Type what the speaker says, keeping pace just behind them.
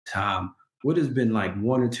time, what has been like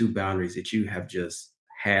one or two boundaries that you have just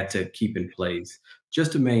had to keep in place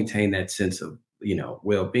just to maintain that sense of,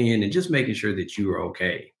 well-being and just making sure that you are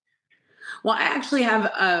okay? Well, I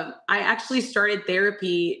actually started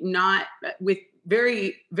therapy not with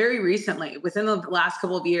very recently, within the last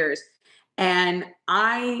couple of years. And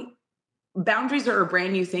boundaries are a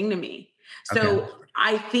brand new thing to me. Okay. So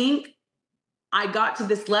I think I got to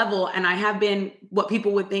this level and I have been what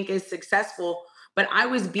people would think is successful, but I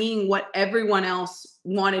was being what everyone else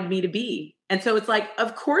wanted me to be. And so it's like,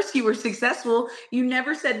 of course you were successful. You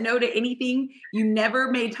never said no to anything. You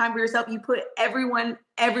never made time for yourself. You put everyone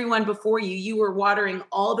before you. You were watering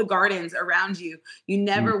all the gardens around you. You Mm.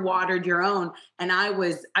 never watered your own. And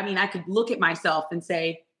I could look at myself and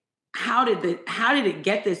say, how did it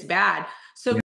get this bad?